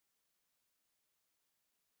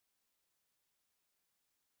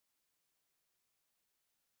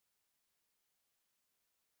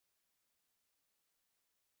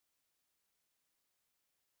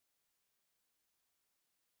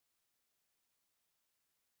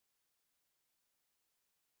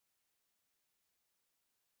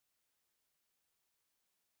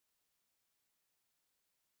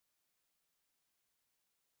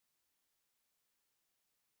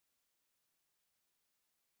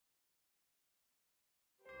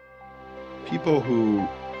People who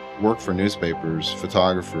work for newspapers,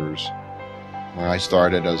 photographers, when I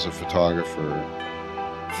started as a photographer,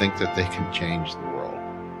 think that they can change the world.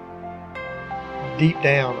 Deep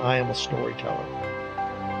down, I am a storyteller.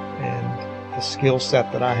 And the skill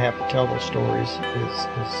set that I have to tell those stories is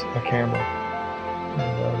a camera.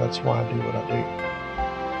 And that's why I do what I do.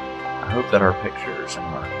 I hope that our pictures and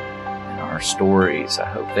our stories, I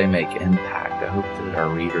hope they make impact. I hope that our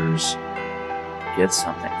readers get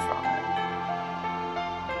something from it.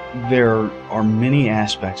 There are many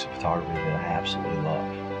aspects of photography that I absolutely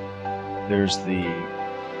love. There's the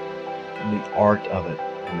art of it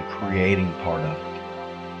and the creating part of it.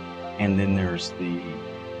 And then there's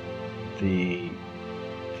the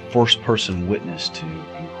first-person witness to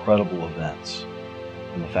incredible events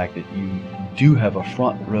and the fact that you do have a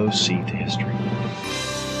front row seat to history.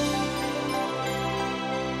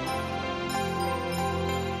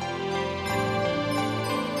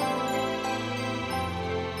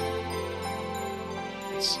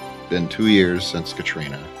 It's been 2 years since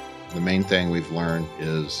Katrina. The main thing we've learned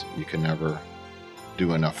is you can never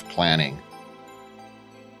do enough planning.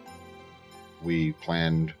 We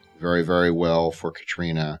planned very, very well for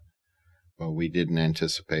Katrina, but we didn't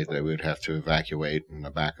anticipate that we would have to evacuate in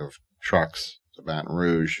the back of trucks to Baton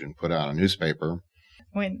Rouge and put out a newspaper.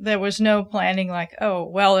 When there was no planning like, oh,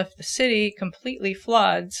 well, if the city completely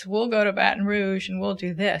floods, we'll go to Baton Rouge and we'll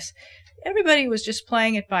do this. Everybody was just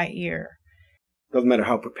playing it by ear. Doesn't matter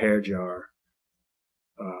how prepared you are.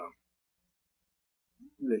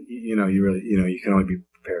 You can only be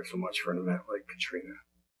prepared so much for an event like Katrina.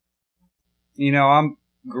 I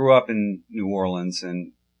grew up in New Orleans,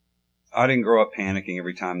 and I didn't grow up panicking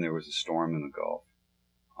every time there was a storm in the Gulf.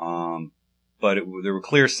 But there were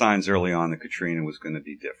clear signs early on that Katrina was going to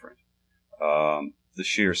be different. The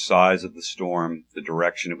sheer size of the storm, the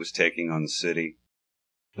direction it was taking on the city.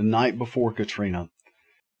 The night before Katrina,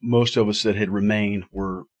 most of us that had remained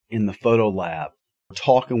were in the photo lab,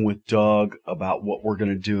 talking with Doug about what we're going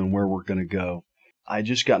to do and where we're going to go. I had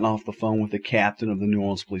just gotten off the phone with the captain of the New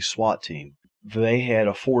Orleans Police SWAT team. They had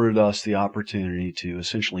afforded us the opportunity to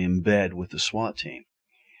essentially embed with the SWAT team.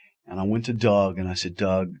 And I went to Doug and I said,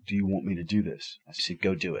 Doug, do you want me to do this? I said,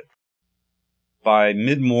 go do it. By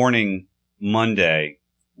mid-morning Monday,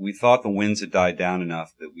 we thought the winds had died down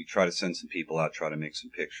enough that we try to send some people out, try to make some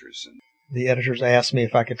pictures. And the editors asked me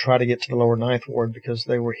if I could try to get to the lower Ninth Ward because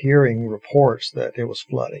they were hearing reports that it was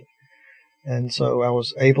flooding. And so I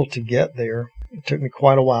was able to get there. It took me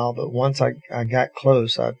quite a while, but once I got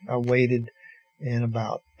close, I waded in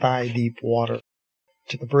about thigh-deep water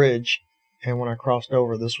to the bridge. And when I crossed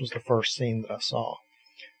over, this was the first scene that I saw.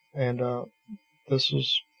 And this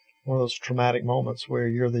was one of those traumatic moments where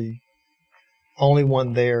you're the only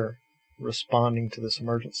one there responding to this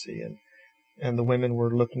emergency. And the women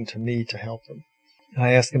were looking to me to help them.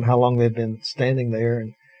 I asked them how long they'd been standing there,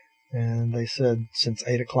 and they said since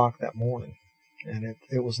 8 o'clock that morning. And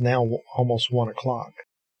it was now almost 1 o'clock.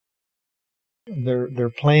 Their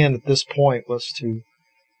plan at this point was to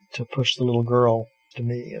push the little girl to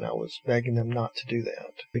me, and I was begging them not to do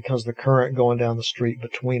that because the current going down the street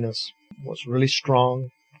between us was really strong,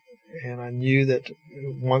 and I knew that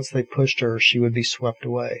once they pushed her, she would be swept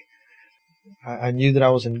away. I knew that I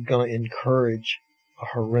was going to encourage a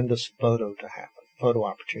horrendous photo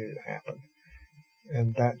opportunity to happen,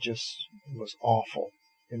 and that just was awful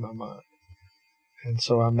in my mind. And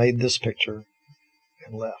so I made this picture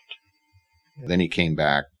and left. Then he came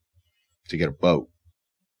back to get a boat,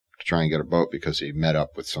 to try and get a boat because he met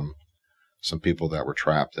up with some people that were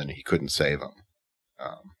trapped and he couldn't save them.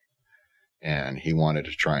 And he wanted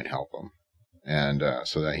to try and help them. And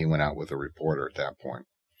so that he went out with a reporter at that point.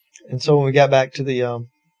 And so when we got back to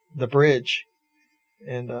the bridge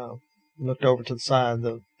and looked over to the side,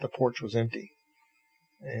 the porch was empty.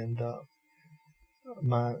 And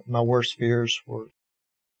my worst fears were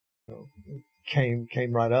came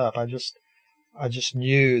right up. I just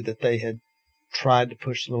knew that they had tried to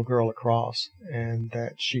push the little girl across and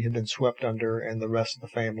that she had been swept under and the rest of the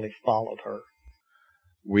family followed her.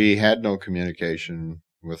 We had no communication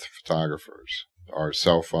with photographers. Our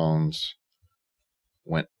cell phones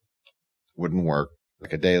wouldn't work.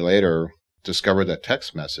 Like a day later, discovered that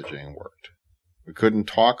text messaging worked. We couldn't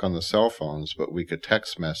talk on the cell phones, but we could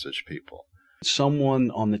text message people. Someone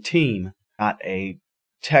on the team got a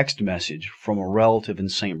text message from a relative in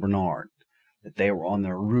St. Bernard that they were on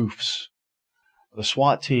their roofs. The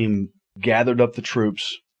SWAT team gathered up the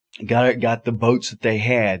troops, got the boats that they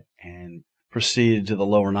had, and proceeded to the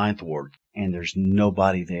lower Ninth Ward. And there's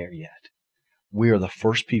nobody there yet. We are the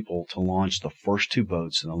first people to launch the first two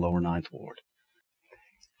boats in the lower Ninth Ward.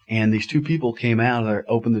 And these two people came out of there,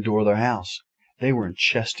 opened the door of their house. They were in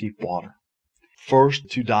chest-deep water. First,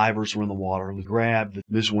 2 divers were in the water. They grabbed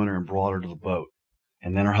Miss Winter and brought her to the boat.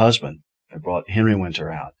 And then her husband, they brought Henry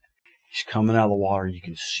Winter out. He's coming out of the water. You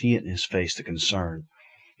can see it in his face, the concern.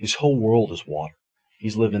 His whole world is water.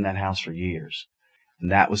 He's lived in that house for years.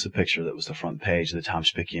 And that was the picture that was the front page of the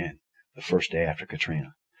Times-Picayune, the first day after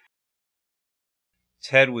Katrina.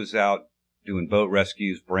 Ted was out doing boat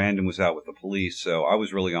rescues. Brandon was out with the police, so I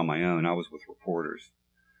was really on my own. I was with reporters.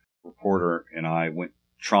 Reporter and I went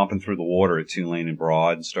tromping through the water at Tulane and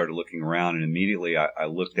Broad and started looking around, and immediately I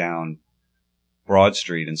looked down Broad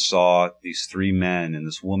Street and saw these 3 men and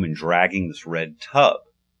this woman dragging this red tub.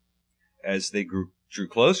 As they drew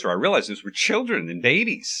closer, I realized those were children and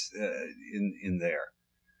babies in there.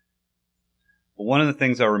 But one of the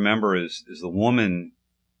things I remember is the woman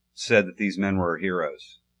said that these men were her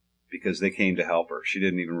heroes because they came to help her. She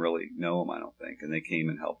didn't even really know them, I don't think, and they came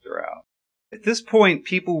and helped her out. At this point,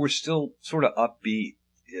 people were still sort of upbeat.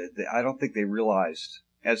 I don't think they realized,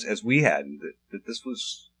 as we had, that this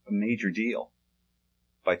was a major deal.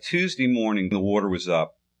 By Tuesday morning, the water was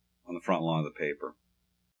up on the front lawn of the paper.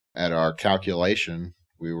 At our calculation,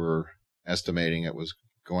 we were estimating it was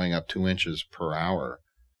going up 2 inches per hour.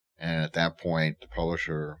 And at that point, the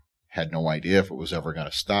publisher had no idea if it was ever going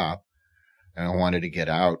to stop. And I wanted to get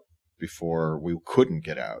out before we couldn't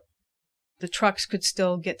get out. The trucks could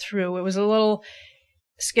still get through. It was a little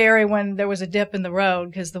scary when there was a dip in the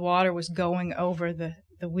road because the water was going over the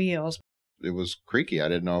wheels. It was creaky. I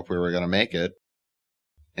didn't know if we were going to make it.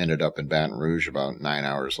 Ended up in Baton Rouge about 9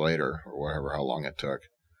 hours later, or whatever, how long it took.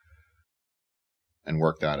 And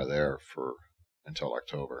worked out of there until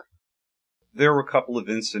October. There were a couple of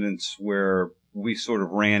incidents where we sort of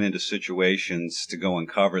ran into situations to go and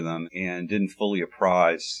cover them and didn't fully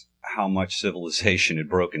apprise how much civilization had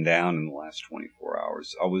broken down in the last 24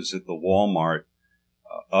 hours. I was at the Walmart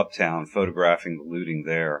uptown photographing the looting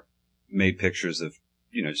there, made pictures of,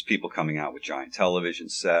 just people coming out with giant television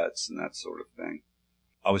sets and that sort of thing.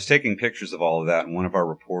 I was taking pictures of all of that, and one of our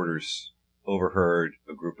reporters overheard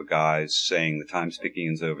a group of guys saying, "The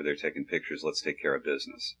Times-Picayune's over there taking pictures, let's take care of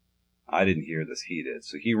business." I didn't hear this, he did.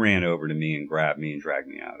 So he ran over to me and grabbed me and dragged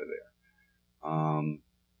me out of there.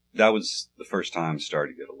 That was the first time I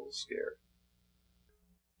started to get a little scared.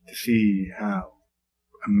 To see how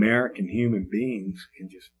American human beings can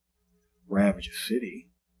just ravage a city.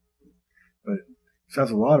 But it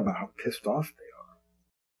says a lot about how pissed off they are.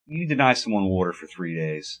 You deny someone water for 3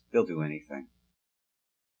 days, they'll do anything.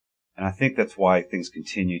 And I think that's why things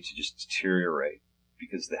continue to just deteriorate,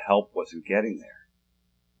 because the help wasn't getting there.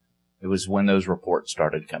 It was when those reports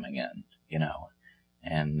started coming in,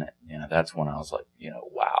 and, that's when I was like,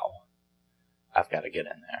 wow, I've got to get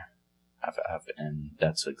in there. And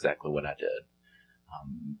that's exactly what I did.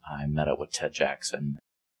 I met up with Ted Jackson.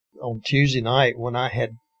 On Tuesday night, when I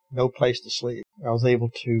had no place to sleep, I was able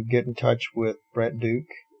to get in touch with Brett Duke,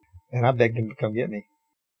 and I begged him to come get me.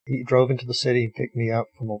 He drove into the city and picked me up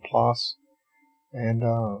from Old Place and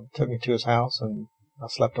took me to his house, and I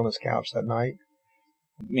slept on his couch that night.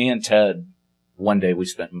 Me and Ted, one day we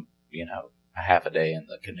spent, a half a day in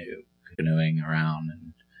the canoeing around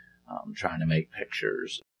and trying to make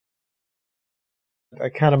pictures. I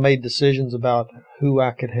kind of made decisions about who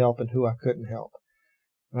I could help and who I couldn't help.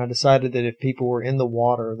 And I decided that if people were in the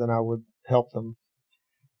water, then I would help them.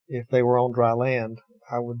 If they were on dry land,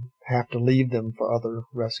 I would have to leave them for other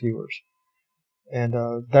rescuers. And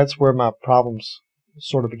that's where my problems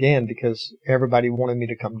sort of began, because everybody wanted me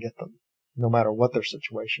to come get them, no matter what their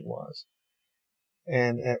situation was.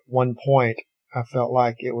 And at one point, I felt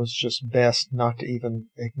like it was just best not to even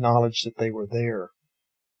acknowledge that they were there.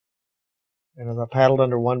 And as I paddled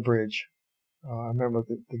under one bridge, I remember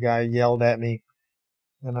the guy yelled at me,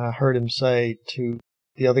 and I heard him say to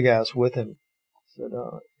the other guys with him, said,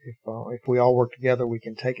 if we all work together, we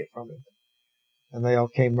can take it from him. And they all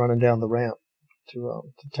came running down the ramp to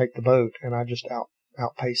take the boat, and I just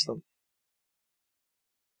outpaced them.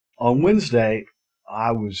 On Wednesday,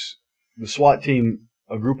 the SWAT team,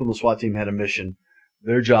 a group of the SWAT team had a mission.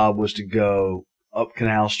 Their job was to go up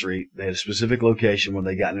Canal Street. They had a specific location where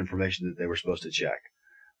they got information that they were supposed to check.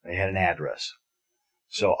 They had an address.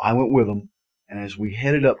 So I went with them, and as we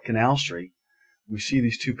headed up Canal Street, we see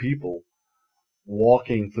these two people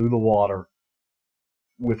walking through the water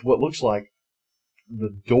with what looks like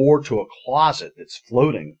the door to a closet that's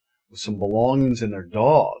floating with some belongings and their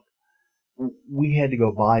dog. We had to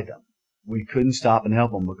go by them. We couldn't stop and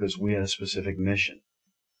help them because we had a specific mission.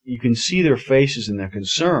 You can see their faces and their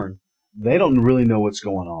concern. They don't really know what's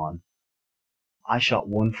going on. I shot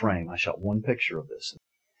one frame. I shot one picture of this.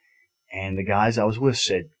 And the guys I was with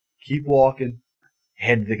said, keep walking,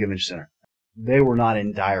 head to the convention center. They were not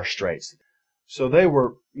in dire straits. So they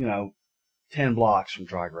were, 10 blocks from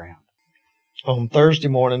dry ground. On Thursday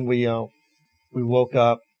morning, we woke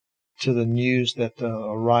up to the news that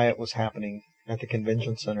a riot was happening at the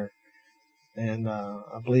convention center. And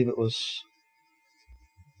I believe it was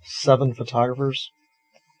 7 photographers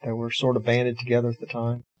that were sort of banded together at the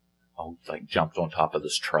time. Jumped on top of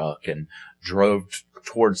this truck and drove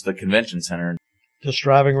towards the convention center. Just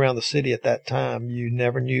driving around the city at that time, you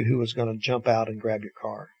never knew who was going to jump out and grab your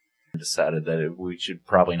car. Decided that we should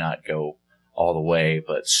probably not go all the way,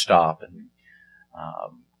 but stop and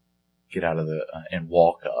get out of and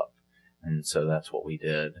walk up. And so that's what we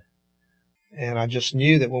did. And I just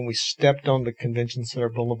knew that when we stepped on the Convention Center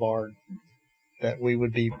Boulevard, that we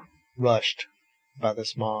would be rushed by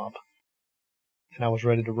this mob. And I was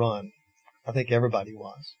ready to run. I think everybody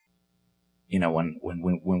was.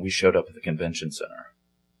 When we showed up at the convention center,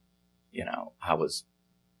 I was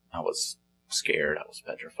scared. I was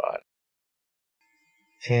petrified.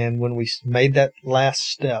 And when we made that last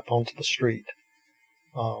step onto the street,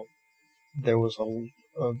 there was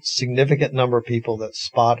a significant number of people that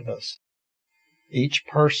spotted us. Each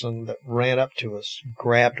person that ran up to us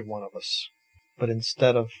grabbed one of us. But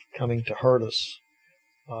instead of coming to hurt us,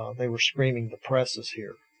 they were screaming, "The press is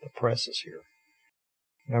here. The press is here."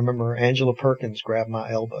 And I remember Angela Perkins grabbed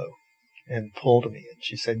my elbow and pulled me, and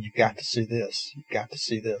she said, "You got to see this. You got to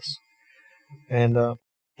see this." And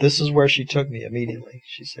this is where she took me immediately.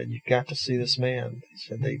 She said, "You got to see this man." She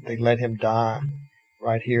said they let him die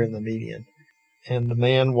right here in the median. And the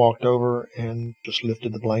man walked over and just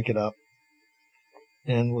lifted the blanket up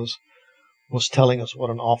and was telling us what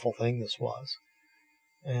an awful thing this was.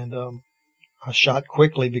 And I shot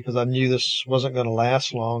quickly because I knew this wasn't going to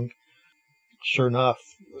last long. Sure enough,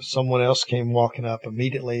 someone else came walking up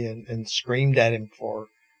immediately and screamed at him for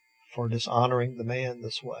dishonoring the man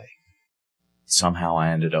this way. Somehow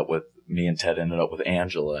me and Ted ended up with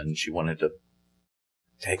Angela, and she wanted to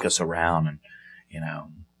take us around. And,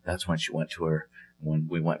 that's when when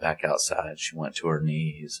we went back outside, she went to her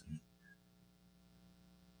knees and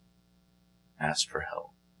asked for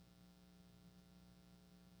help.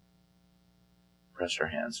 Pressed her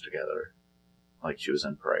hands together like she was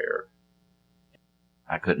in prayer.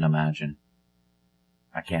 I couldn't imagine.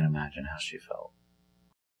 I can't imagine how she felt.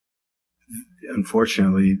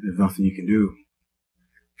 Unfortunately, there's nothing you can do.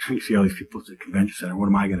 You see all these people at the convention center. What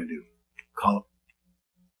am I going to do? Call up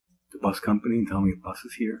the bus company and tell me the bus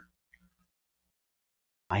is here?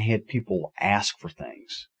 I had people ask for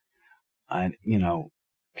things. And,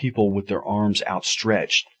 people with their arms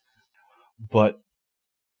outstretched. But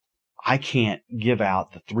I can't give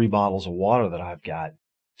out the 3 bottles of water that I've got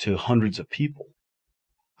to hundreds of people.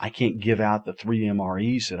 I can't give out the 3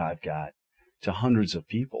 MREs that I've got to hundreds of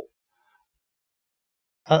people.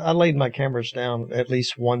 I laid my cameras down at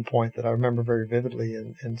least one point that I remember very vividly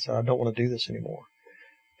and said, I don't want to do this anymore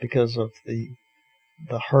because of the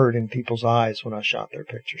hurt in people's eyes when I shot their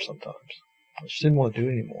pictures sometimes. I just didn't want to do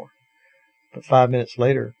it anymore. But 5 minutes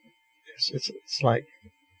later, it's like,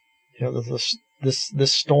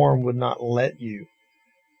 this storm would not let you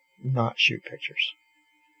not shoot pictures.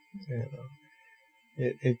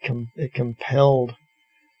 It compelled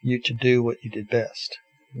you to do what you did best,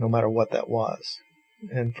 no matter what that was.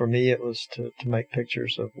 And for me, it was to make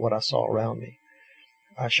pictures of what I saw around me.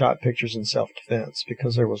 I shot pictures in self-defense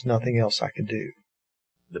because there was nothing else I could do.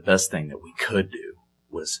 The best thing that we could do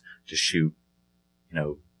was to shoot,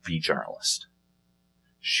 be journalists.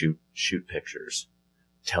 Shoot pictures.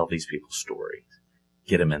 Tell these people's stories.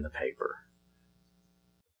 Get them in the paper.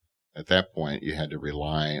 At that point, you had to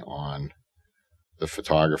rely on the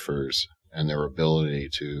photographers and their ability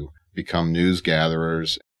to become news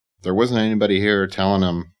gatherers. There wasn't anybody here telling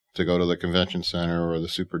them to go to the convention center or the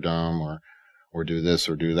Superdome or do this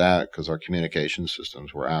or do that because our communication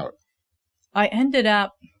systems were out. I ended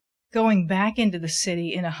up going back into the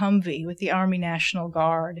city in a Humvee with the Army National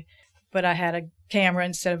Guard, but I had a camera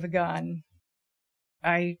instead of a gun.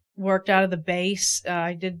 I worked out of the base.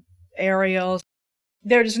 I did aerials.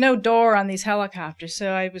 There's no door on these helicopters,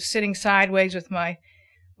 so I was sitting sideways with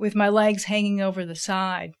my legs hanging over the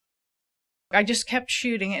side. I just kept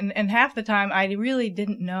shooting, and half the time I really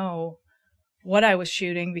didn't know what I was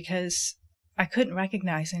shooting because I couldn't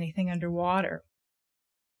recognize anything underwater.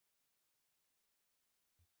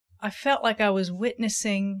 I felt like I was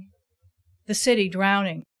witnessing the city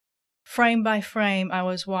drowning. Frame by frame, I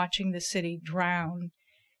was watching the city drown.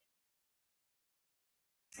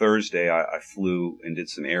 Thursday, I flew and did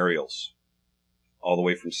some aerials all the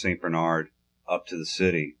way from St. Bernard up to the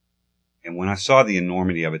city. And when I saw the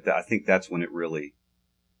enormity of it, I think that's when it really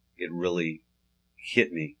it really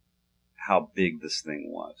hit me how big this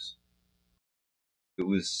thing was. It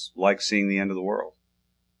was like seeing the end of the world.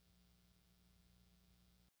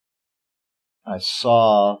 I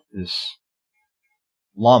saw this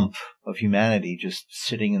lump of humanity just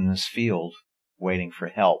sitting in this field waiting for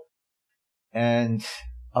help. And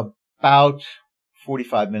about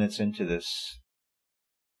 45 minutes into this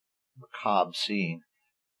macabre scene,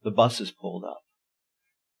 the buses pulled up.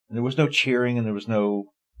 And there was no cheering and there was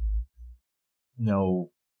no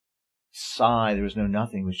sigh, there was no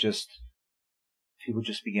nothing. It was just, people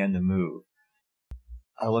just began to move.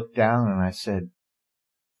 I looked down and I said,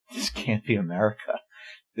 this can't be America.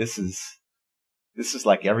 This is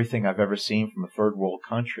like everything I've ever seen from a third world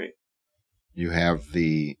country. You have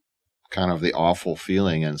the kind of the awful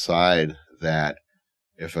feeling inside that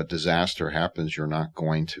if a disaster happens, you're not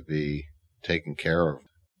going to be taken care of.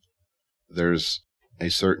 There's a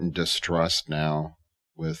certain distrust now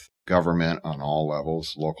with government on all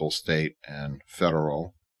levels, local, state, and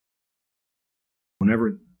federal.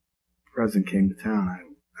 Whenever the president came to town,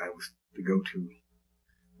 I was the go-to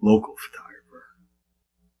local photographer.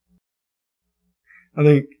 I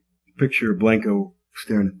think the picture of Blanco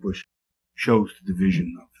staring at Bush shows the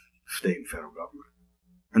division of state and federal government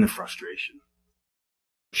and the frustration.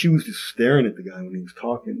 She was just staring at the guy when he was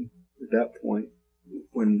talking at that point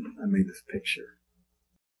when I made this picture.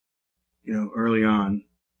 You know, early on,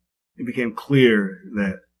 it became clear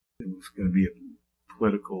that it was going to be a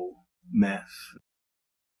political mess.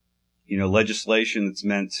 You know, legislation that's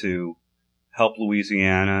meant to help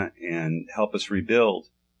Louisiana and help us rebuild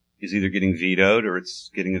is either getting vetoed or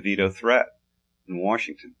it's getting a veto threat in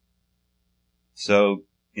Washington. So,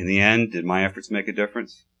 in the end, did my efforts make a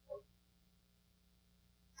difference?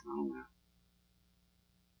 I don't know.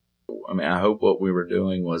 I mean, I hope what we were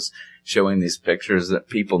doing was showing these pictures that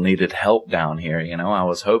people needed help down here. You know, I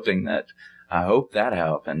hope that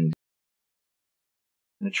happened.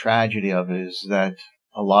 The tragedy of it is that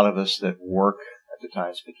a lot of us that work at the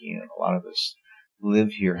Times-Picayune, a lot of us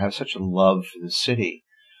live here, have such a love for the city.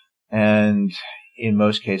 And in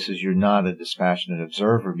most cases, you're not a dispassionate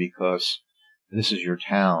observer because this is your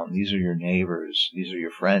town. These are your neighbors. These are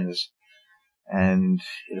your friends. And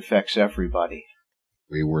it affects everybody.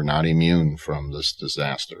 We were not immune from this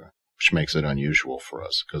disaster, which makes it unusual for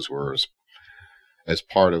us because we're as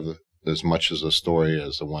part of as much as a story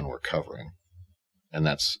as the one we're covering. And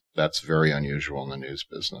that's very unusual in the news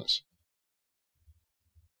business.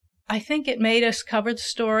 I think it made us cover the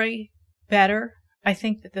story better. I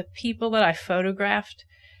think that the people that I photographed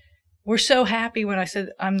were so happy when I said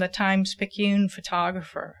I'm the Times-Picayune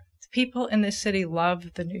photographer. The people in this city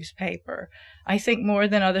love the newspaper, I think more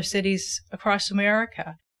than other cities across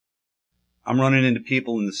America. I'm running into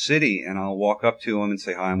people in the city, and I'll walk up to them and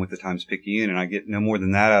say, hi, I'm with the Times-Picayune, and I get no more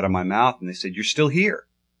than that out of my mouth, and they said, you're still here.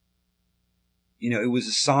 You know, it was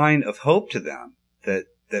a sign of hope to them that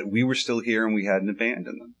we were still here and we hadn't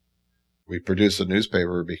abandoned them. We produced a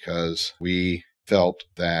newspaper because we felt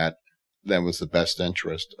that was the best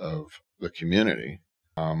interest of the community.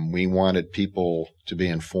 We wanted people to be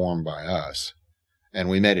informed by us, and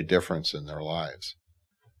we made a difference in their lives.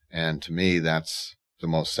 And to me, that's the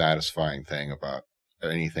most satisfying thing about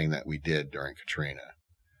anything that we did during Katrina.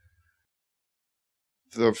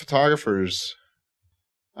 The photographers,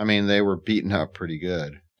 I mean, they were beaten up pretty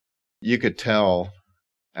good. You could tell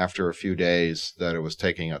after a few days that it was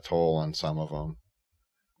taking a toll on some of them.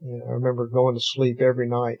 Yeah, I remember going to sleep every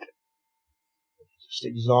night, just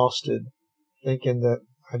exhausted, thinking that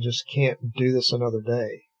I just can't do this another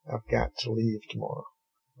day. I've got to leave tomorrow.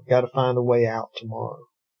 I've got to find a way out tomorrow.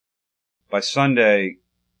 By Sunday,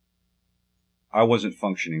 I wasn't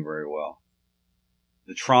functioning very well.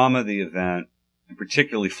 The trauma of the event, and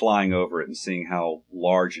particularly flying over it and seeing how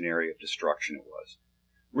large an area of destruction it was,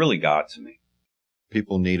 really got to me.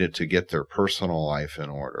 People needed to get their personal life in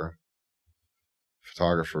order.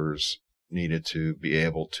 Photographers needed to be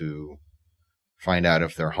able to find out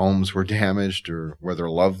if their homes were damaged or where their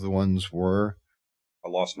loved ones were. I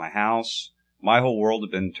lost my house. My whole world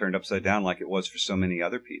had been turned upside down like it was for so many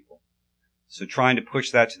other people. So trying to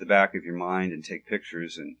push that to the back of your mind and take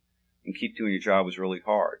pictures and keep doing your job was really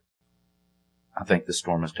hard. I think the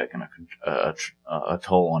storm has taken a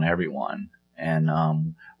toll on everyone, and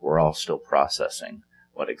we're all still processing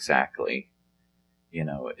what exactly,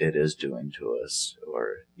 it is doing to us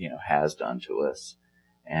or, has done to us.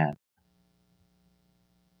 And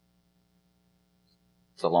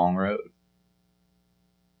it's a long road.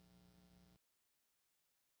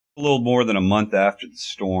 A little more than a month after the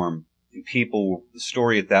storm, and the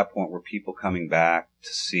story at that point were people coming back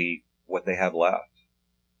to see what they had left.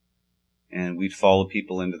 And we'd follow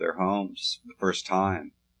people into their homes for the first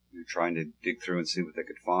time. We were trying to dig through and see what they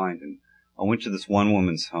could find. And I went to this one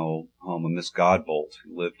woman's home, a Miss Godbolt,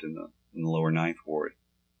 who lived in the lower Ninth Ward.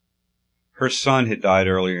 Her son had died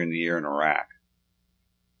earlier in the year in Iraq.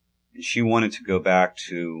 And she wanted to go back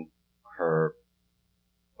to her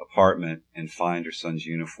apartment and find her son's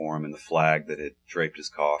uniform and the flag that had draped his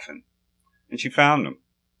coffin. And she found him,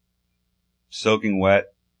 soaking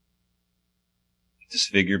wet,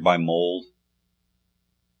 disfigured by mold,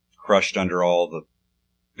 crushed under all the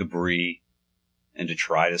debris and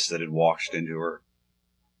detritus that had washed into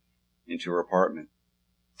her apartment.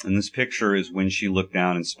 And this picture is when she looked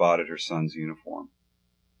down and spotted her son's uniform.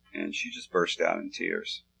 And she just burst out in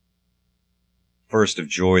tears. First of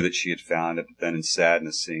joy that she had found it, but then in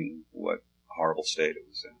sadness seeing what horrible state it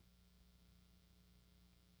was in.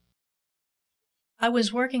 I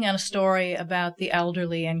was working on a story about the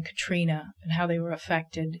elderly and Katrina and how they were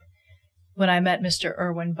affected when I met Mr.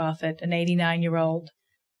 Irwin Buffett, an 89-year-old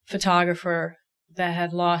photographer that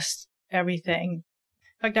had lost everything.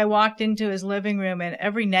 In fact, I walked into his living room and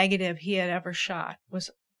every negative he had ever shot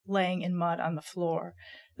was laying in mud on the floor.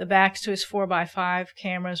 The backs to his 4x5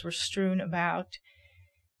 cameras were strewn about.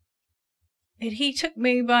 And he took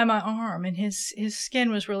me by my arm, and his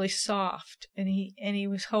skin was really soft, and he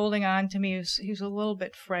was holding on to me. He was a little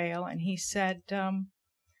bit frail, and he said, I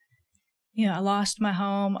lost my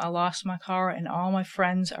home, I lost my car, and all my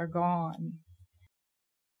friends are gone.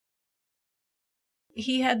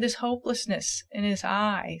 He had this hopelessness in his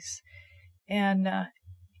eyes, and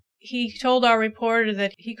he told our reporter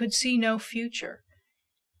that he could see no future.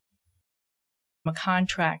 A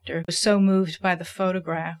contractor was so moved by the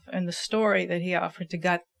photograph and the story that he offered to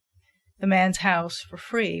gut the man's house for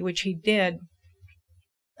free, which he did.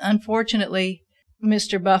 Unfortunately,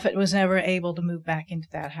 Mr. Buffett was never able to move back into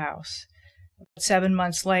that house. 7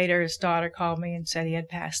 months later, his daughter called me and said he had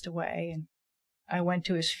passed away, and I went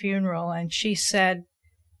to his funeral, and she said,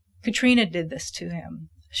 Katrina did this to him.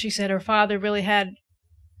 She said her father really had,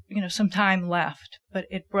 some time left, but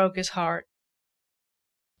it broke his heart.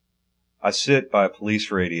 I sit by a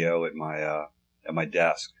police radio at my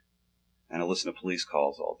desk, and I listen to police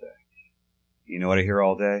calls all day. You know what I hear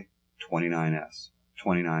all day? 29S,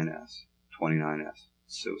 29S, 29S,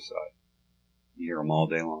 suicide. You hear them all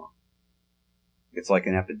day long. It's like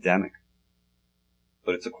an epidemic,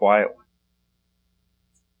 but it's a quiet one.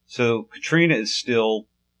 So Katrina is still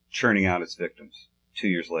churning out its victims 2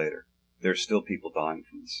 years later. There's still people dying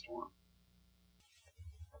from the storm.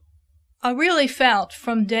 I really felt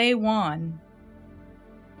from day one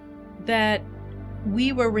that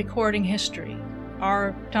we were recording history.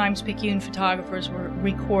 Our Times-Picayune photographers were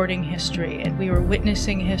recording history, and we were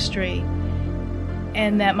witnessing history,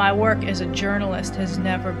 and that my work as a journalist has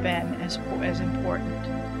never been as important.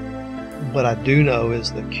 What I do know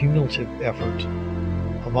is the cumulative effort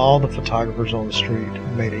of all the photographers on the street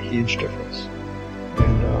made a huge difference.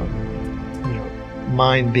 And,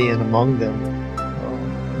 mine being among them,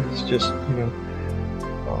 it's just,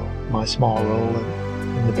 my small role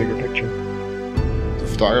in the bigger picture. The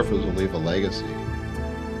photographers will leave a legacy.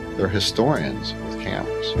 They're historians with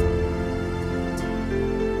cameras.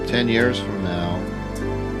 10 years from now,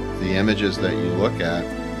 the images that you look at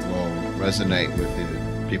will resonate with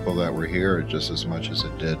the people that were here just as much as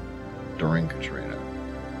it did during Katrina.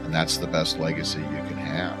 And that's the best legacy you can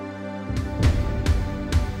have.